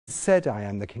said, I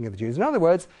am the King of the Jews. In other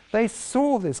words, they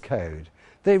saw this code.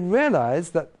 They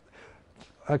realized that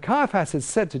Caiaphas had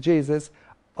said to Jesus,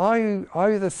 are you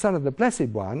the Son of the Blessed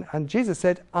One? And Jesus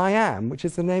said, I am, which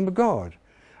is the name of God.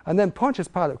 And then Pontius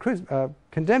Pilate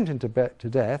condemned him to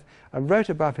death and wrote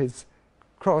above his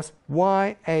cross,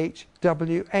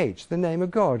 YHWH, the name of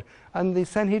God. And the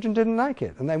Sanhedrin didn't like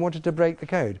it, and they wanted to break the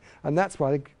code. And that's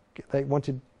why they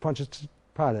wanted Pontius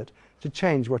Pilate to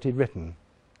change what he'd written.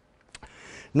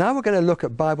 Now we're going to look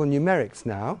at Bible numerics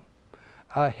now.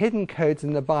 Hidden codes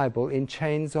in the Bible in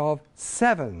chains of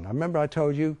 7. I remember I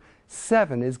told you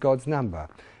 7 is God's number.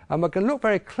 And we're going to look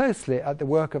very closely at the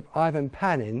work of Ivan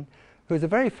Panin, who is a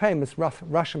very famous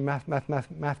Russian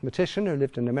mathematician who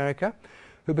lived in America,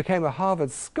 who became a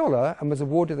Harvard scholar and was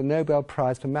awarded the Nobel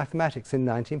Prize for Mathematics in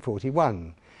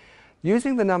 1941.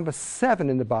 Using the number 7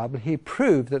 in the Bible, he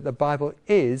proved that the Bible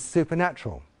is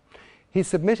supernatural. He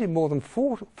submitted more than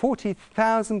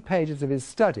 40,000 pages of his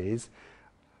studies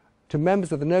to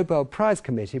members of the Nobel Prize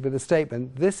Committee with the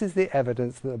statement, "This is the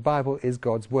evidence that the Bible is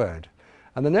God's Word."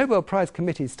 And the Nobel Prize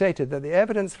Committee stated that the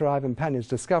evidence for Ivan Panin's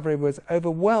discovery was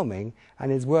overwhelming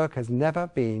and his work has never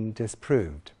been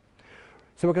disproved.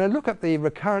 So we're going to look at the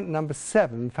recurrent number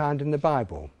 7 found in the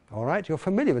Bible. All right, you're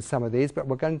familiar with some of these, but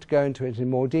we're going to go into it in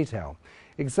more detail.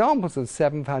 Examples of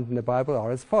 7 found in the Bible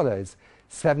are as follows: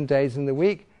 7 days in the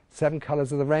week, 7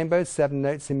 colors of the rainbow, 7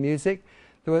 notes in music.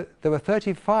 There were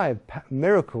 35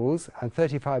 miracles and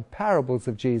 35 parables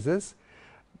of Jesus,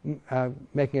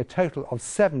 making a total of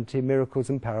 70 miracles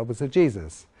and parables of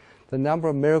Jesus. The number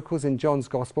of miracles in John's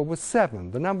Gospel was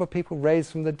 7. The number of people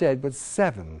raised from the dead was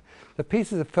 7. The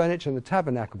pieces of furniture in the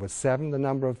tabernacle was 7. The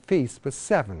number of feasts was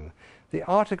 7. The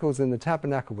articles in the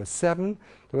tabernacle were 7.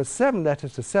 There were 7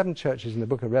 letters to 7 churches in the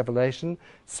book of Revelation,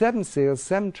 7 seals,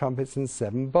 7 trumpets, and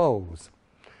 7 bowls.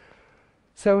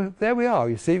 So there we are,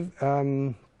 you see.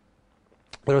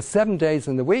 There are 7 days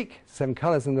in the week, 7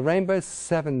 colors in the rainbow,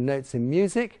 7 notes in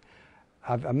music.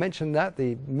 I mentioned that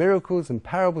the miracles and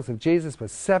parables of Jesus were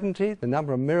 70. The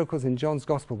number of miracles in John's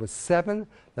Gospel was 7.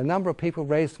 The number of people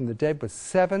raised from the dead was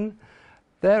 7.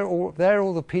 They're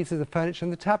all the pieces of furniture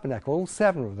in the tabernacle, all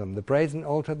 7 of them. The brazen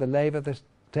altar, the laver, the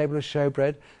table of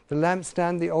showbread, the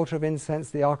lampstand, the altar of incense,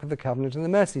 the Ark of the Covenant, and the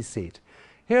mercy seat.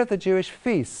 Here are the Jewish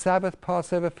feasts: Sabbath,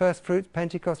 Passover, first fruits,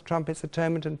 Pentecost, trumpets,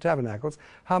 atonement, and tabernacles.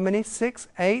 How many? 6?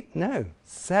 8? No,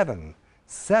 7.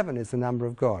 7 is the number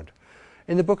of God.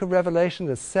 In the book of Revelation,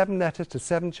 there's 7 letters to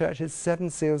 7 churches, 7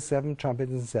 seals, 7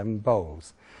 trumpets, and 7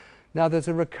 bowls. Now, there's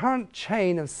a recurrent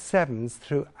chain of 7s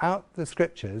throughout the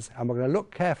scriptures, and we're going to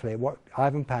look carefully at what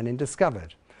Ivan Panin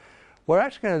discovered. We're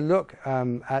actually going to look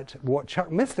at what Chuck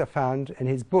Missler found in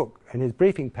his book, in his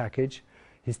briefing package,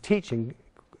 his teaching,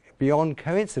 Beyond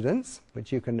Coincidence,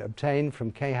 which you can obtain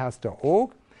from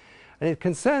khouse.org. And it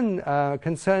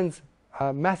concerns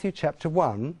Matthew chapter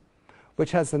 1,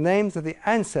 which has the names of the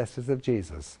ancestors of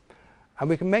Jesus. And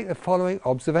we can make the following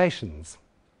observations.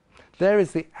 There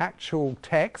is the actual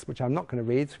text, which I'm not going to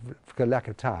read for lack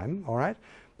of time, all right?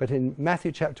 But in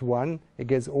Matthew chapter 1, it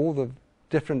gives all the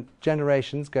different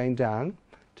generations going down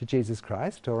to Jesus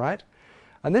Christ, all right?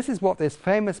 And this is what this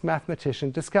famous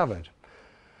mathematician discovered.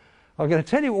 I'm going to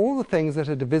tell you all the things that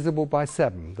are divisible by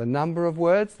 7. The number of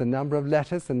words, the number of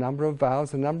letters, the number of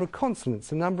vowels, the number of consonants,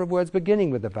 the number of words beginning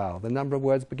with a vowel, the number of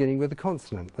words beginning with a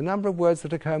consonant, the number of words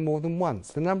that occur more than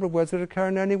once, the number of words that occur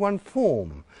in only one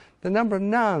form, the number of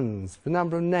nouns, the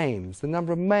number of names, the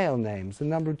number of male names, the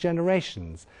number of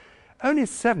generations. Only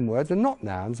 7 words are not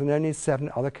nouns, and only 7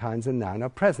 other kinds of noun are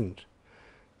present.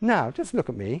 Now, just look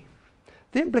at me.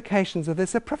 The implications of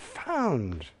this are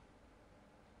profound.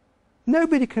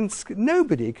 Nobody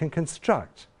can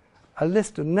construct a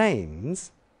list of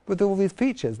names with all these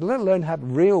features, let alone have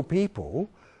real people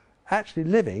actually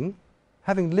living,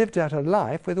 having lived out a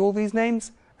life with all these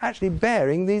names, actually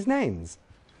bearing these names.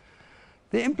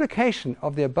 The implication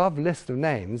of the above list of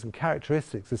names and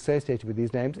characteristics associated with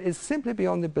these names is simply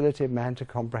beyond the ability of man to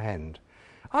comprehend.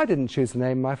 I didn't choose the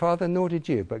name of my father, nor did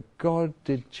you, but God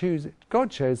did choose it. God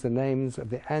chose the names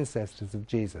of the ancestors of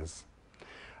Jesus.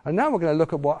 And now we're going to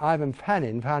look at what Ivan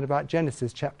Panin found about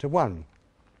Genesis chapter 1,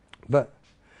 but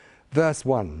verse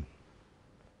 1.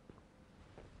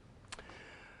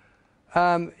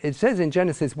 It says in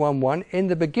Genesis 1:1, "In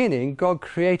the beginning God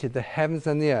created the heavens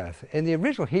and the earth." In the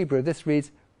original Hebrew, this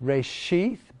reads,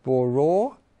 "Reshith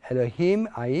boror Elohim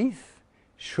aith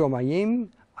shomayim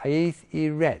aith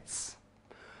iretz."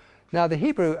 Now, the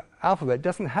Hebrew alphabet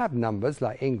doesn't have numbers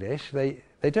like English. They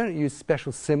don't use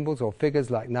special symbols or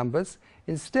figures like numbers.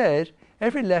 Instead,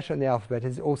 every letter in the alphabet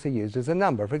is also used as a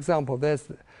number. For example, there's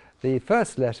the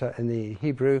first letter in the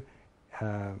Hebrew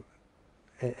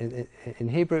in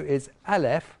Hebrew is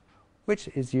Aleph, which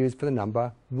is used for the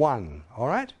number 1. All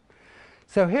right?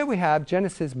 So here we have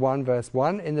Genesis 1 verse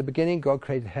 1. In the beginning God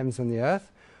created the heavens and the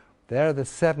earth. There are the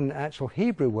 7 actual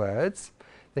Hebrew words.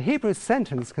 The Hebrew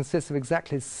sentence consists of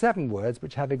exactly 7 words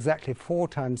which have exactly 4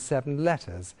 times 7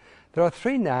 letters. There are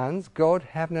 3 nouns, God,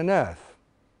 heaven and earth.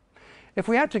 If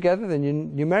we add together the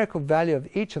numerical value of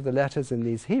each of the letters in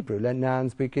these Hebrew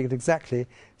nouns, we get exactly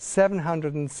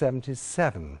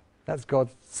 777. That's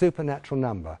God's supernatural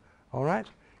number. All right?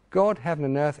 God, heaven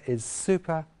and earth is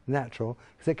supernatural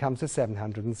because it comes to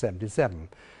 777.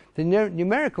 The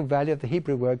numerical value of the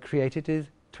Hebrew word created is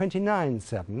 29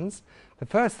 sevens. The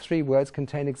first 3 words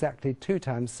contain exactly 2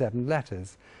 times 7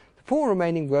 letters. The 4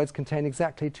 remaining words contain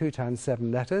exactly 2 times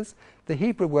 7 letters. The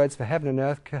Hebrew words for heaven and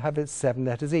earth have 7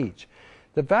 letters each.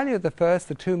 The value of the first,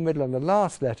 the 2 middle and the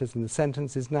last letters in the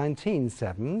sentence is 19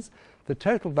 sevens. The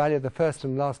total value of the first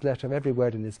and last letter of every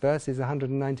word in this verse is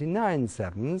 199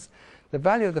 sevens. The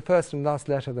value of the first and last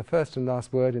letter of the first and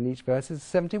last word in each verse is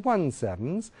 71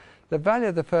 sevens. The value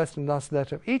of the first and last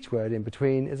letter of each word in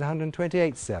between is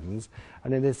 128 sevens.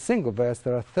 And in this single verse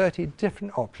there are 30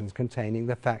 different options containing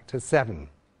the factor 7.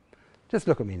 Just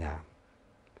look at me now.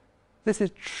 This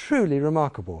is truly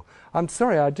remarkable. I'm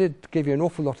sorry I did give you an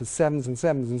awful lot of 7s and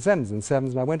 7s and 7s and 7s,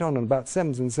 and I went on about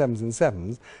 7s and 7s and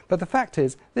 7s, but the fact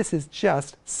is this is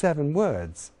just 7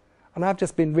 words. And I've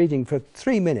just been reading for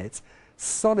 3 minutes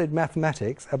solid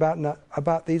mathematics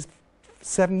about these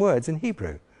 7 words in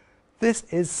Hebrew. This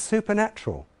is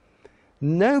supernatural.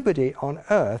 Nobody on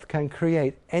earth can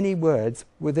create any words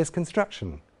with this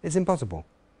construction. It's impossible.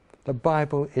 The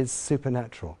Bible is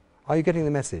supernatural. Are you getting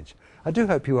the message? I do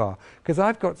hope you are, because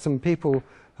I've got some people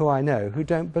who I know who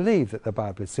don't believe that the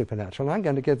Bible is supernatural, and I'm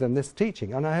going to give them this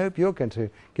teaching, and I hope you're going to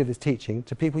give this teaching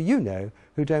to people you know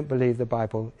who don't believe the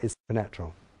Bible is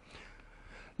supernatural.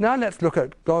 Now let's look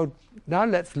at God. Now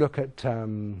let's look at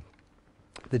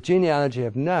the genealogy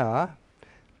of Noah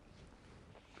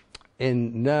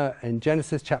in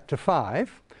Genesis chapter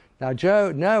 5. Now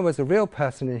Noah was a real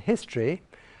person in history,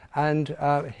 and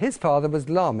his father was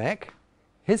Lamech.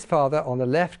 His father on the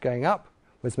left going up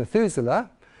was Methuselah,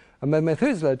 and when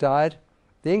Methuselah died,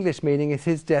 the English meaning is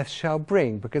his death shall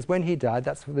bring, because when he died,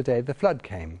 that's the day the flood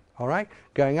came. All right?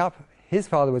 Going up, his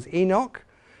father was Enoch,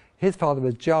 his father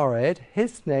was Jared,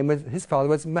 his father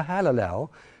was Mahalalel.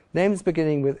 Names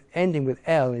ending with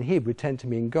El in Hebrew tend to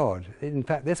mean God. In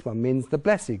fact, this one means the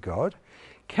blessed God.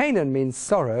 Canaan means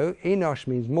sorrow, Enosh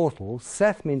means mortal,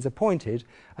 Seth means appointed,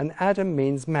 and Adam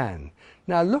means man.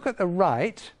 Now look at the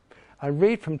right and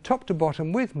read from top to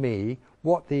bottom with me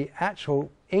what the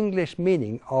actual English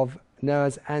meaning of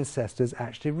Noah's ancestors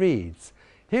actually reads.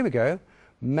 Here we go.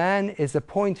 Man is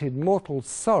appointed mortal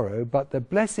sorrow, but the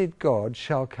blessed God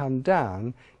shall come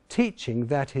down, teaching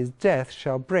that his death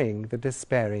shall bring the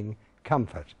despairing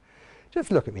comfort.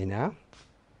 Just look at me now.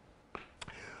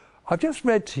 I've just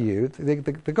read to you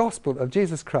the gospel of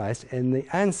Jesus Christ in the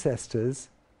ancestors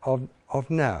of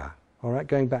Noah, all right,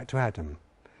 going back to Adam.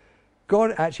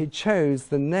 God actually chose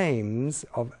the names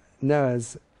of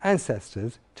Noah's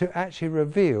ancestors to actually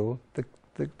reveal the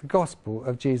gospel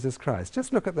of Jesus Christ.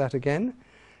 Just look at that again.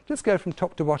 Just go from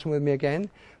top to bottom with me again.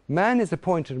 Man is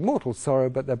appointed mortal sorrow,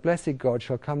 but the blessed God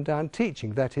shall come down,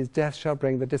 teaching that his death shall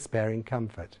bring the despairing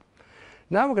comfort.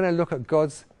 Now we're going to look at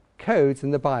God's codes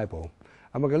in the Bible.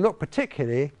 And we're going to look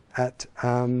particularly at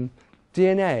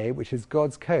DNA, which is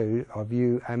God's code of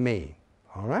you and me.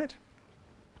 All right?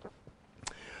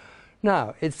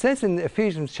 Now, it says in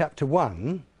Ephesians chapter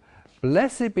 1,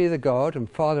 "Blessed be the God and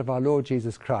Father of our Lord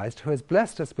Jesus Christ, who has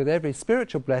blessed us with every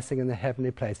spiritual blessing in the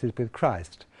heavenly places with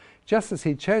Christ, just as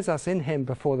he chose us in him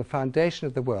before the foundation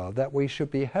of the world, that we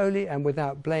should be holy and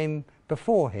without blame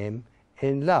before him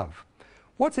in love."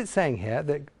 What's it saying here?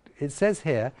 That it says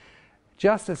here,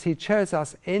 just as he chose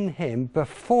us in him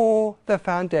before the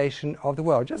foundation of the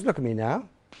world. Just look at me now.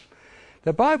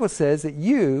 The Bible says that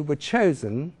you were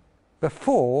chosen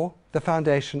before the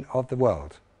foundation of the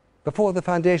world. Before the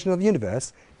foundation of the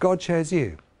universe, God chose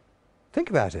you.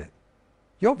 Think about it.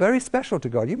 You're very special to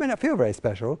God. You may not feel very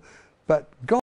special, but God